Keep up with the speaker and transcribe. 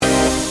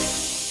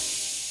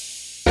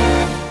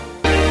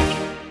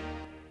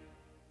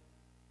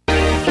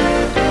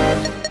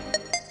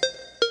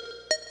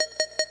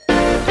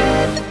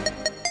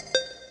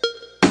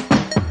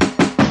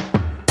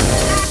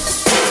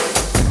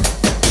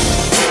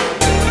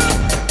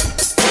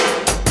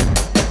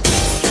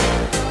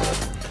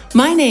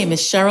My name is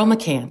Cheryl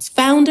McCants,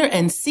 founder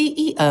and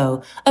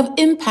CEO of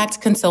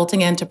Impact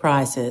Consulting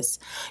Enterprises.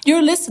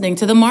 You're listening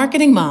to the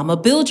Marketing Mama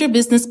Build Your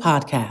Business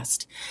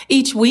podcast.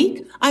 Each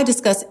week, I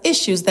discuss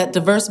issues that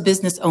diverse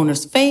business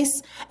owners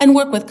face and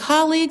work with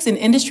colleagues and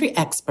industry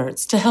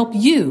experts to help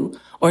you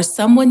or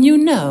someone you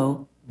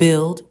know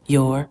build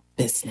your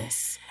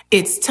business.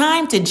 It's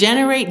time to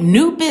generate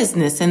new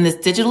business in this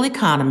digital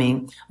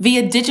economy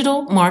via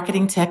digital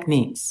marketing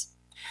techniques.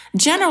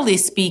 Generally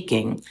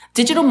speaking,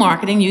 digital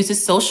marketing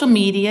uses social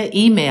media,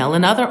 email,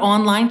 and other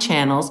online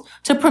channels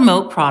to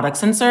promote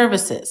products and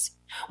services.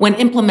 When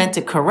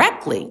implemented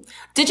correctly,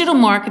 digital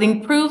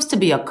marketing proves to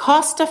be a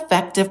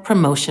cost-effective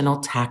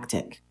promotional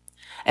tactic.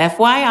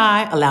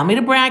 FYI, allow me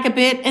to brag a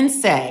bit and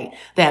say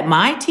that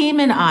my team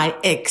and I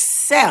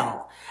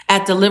excel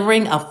at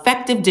delivering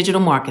effective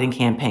digital marketing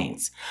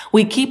campaigns.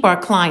 We keep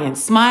our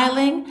clients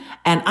smiling,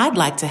 and I'd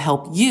like to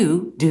help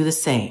you do the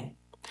same.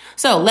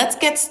 So let's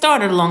get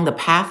started along the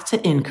path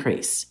to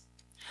increase.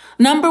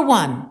 Number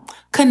 1,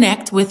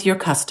 connect with your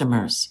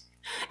customers.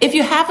 If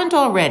you haven't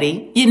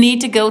already, you need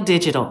to go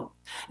digital.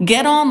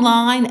 Get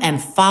online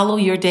and follow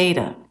your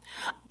data.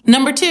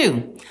 Number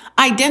 2,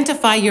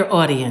 identify your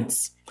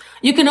audience.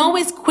 You can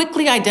always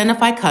quickly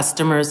identify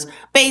customers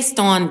based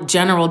on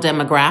general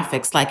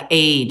demographics like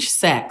age,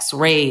 sex,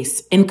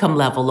 race, income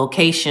level,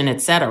 location,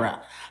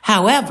 etc.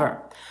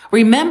 However,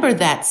 remember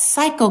that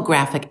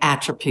psychographic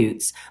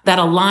attributes that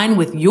align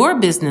with your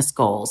business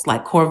goals,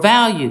 like core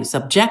values,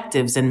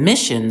 objectives, and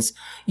missions,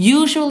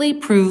 usually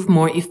prove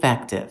more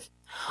effective.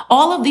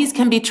 All of these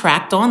can be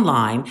tracked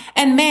online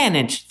and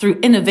managed through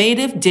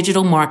innovative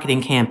digital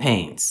marketing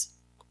campaigns.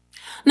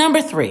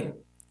 Number 3,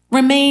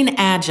 remain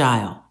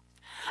agile.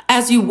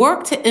 As you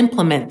work to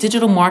implement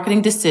digital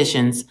marketing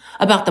decisions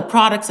about the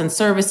products and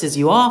services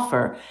you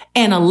offer,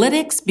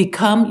 analytics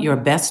become your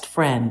best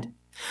friend.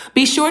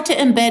 Be sure to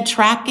embed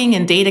tracking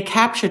and data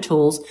capture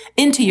tools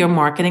into your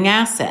marketing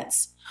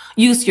assets.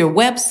 Use your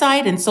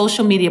website and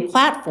social media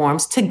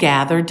platforms to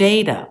gather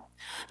data.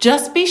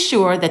 Just be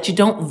sure that you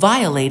don't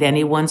violate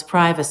anyone's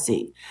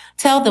privacy.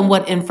 Tell them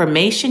what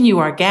information you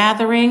are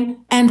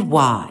gathering and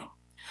why.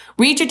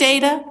 Read your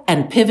data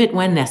and pivot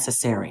when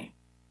necessary.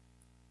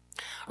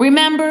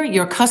 Remember,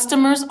 your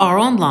customers are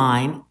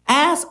online,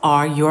 as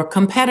are your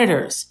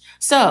competitors.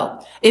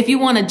 So, if you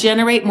want to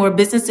generate more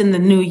business in the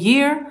new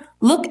year,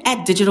 look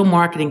at digital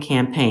marketing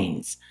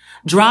campaigns.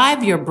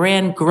 Drive your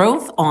brand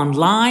growth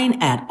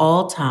online at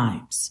all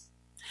times.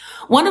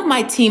 One of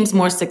my team's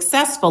more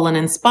successful and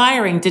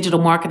inspiring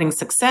digital marketing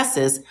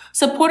successes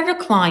supported a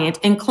client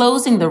in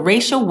closing the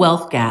racial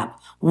wealth gap,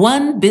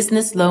 one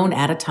business loan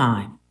at a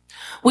time.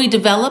 We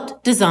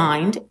developed,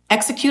 designed,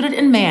 executed,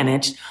 and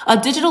managed a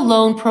digital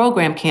loan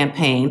program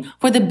campaign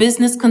for the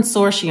Business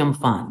Consortium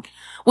Fund.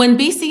 When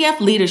BCF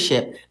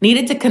leadership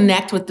needed to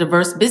connect with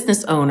diverse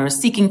business owners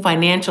seeking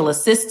financial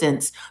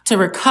assistance to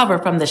recover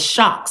from the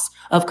shocks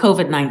of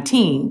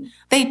COVID-19,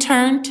 they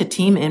turned to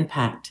Team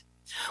Impact.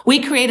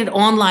 We created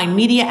online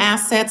media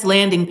assets,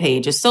 landing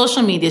pages,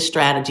 social media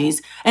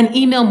strategies, and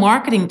email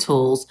marketing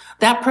tools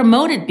that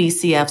promoted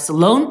BCF's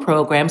loan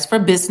programs for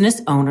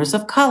business owners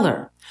of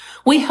color.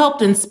 We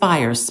helped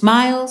inspire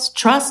smiles,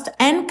 trust,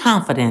 and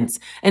confidence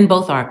in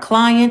both our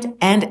client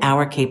and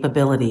our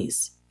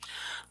capabilities.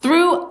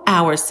 Through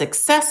our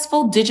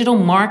successful digital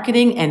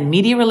marketing and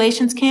media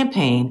relations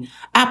campaign,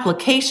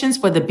 applications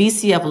for the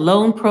BCF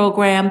loan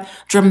program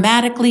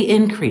dramatically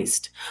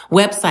increased.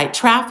 Website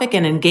traffic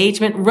and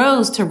engagement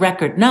rose to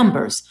record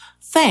numbers,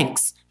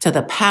 thanks to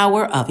the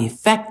power of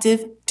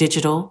effective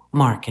digital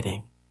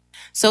marketing.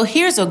 So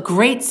here's a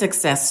great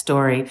success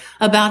story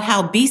about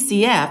how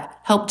BCF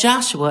helped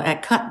Joshua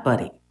at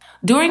CutBuddy.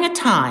 During a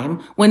time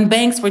when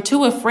banks were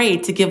too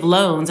afraid to give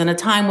loans and a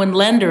time when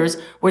lenders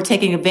were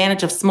taking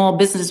advantage of small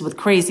businesses with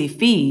crazy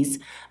fees,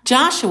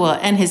 Joshua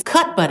and his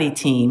CutBuddy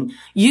team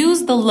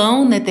used the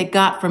loan that they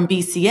got from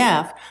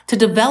BCF to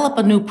develop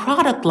a new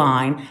product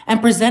line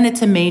and present it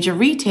to major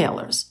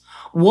retailers.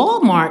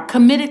 Walmart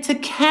committed to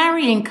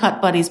carrying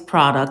CutBuddy's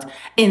product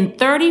in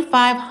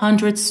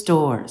 3,500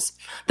 stores.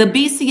 The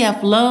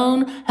BCF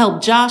loan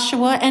helped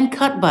Joshua and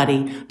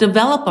CutBuddy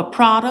develop a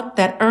product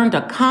that earned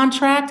a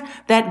contract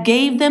that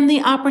gave them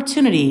the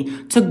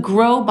opportunity to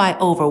grow by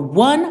over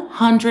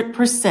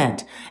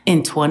 100%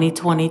 in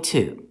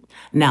 2022.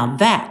 Now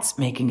that's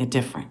making a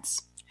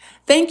difference.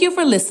 Thank you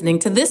for listening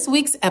to this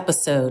week's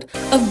episode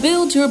of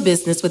Build Your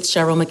Business with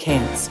Cheryl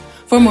McCants.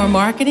 For more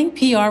marketing,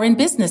 PR, and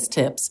business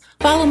tips,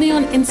 follow me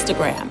on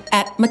Instagram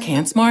at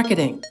McCants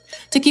Marketing.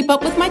 To keep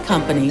up with my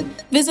company,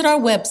 visit our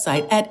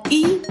website at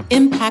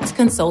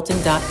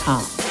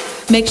eimpactconsulting.com.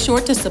 Make sure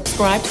to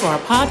subscribe to our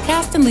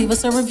podcast and leave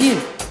us a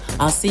review.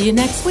 I'll see you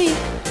next week.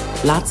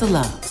 Lots of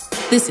love.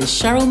 This is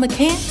Cheryl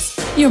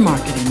McCants, your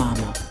marketing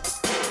mama.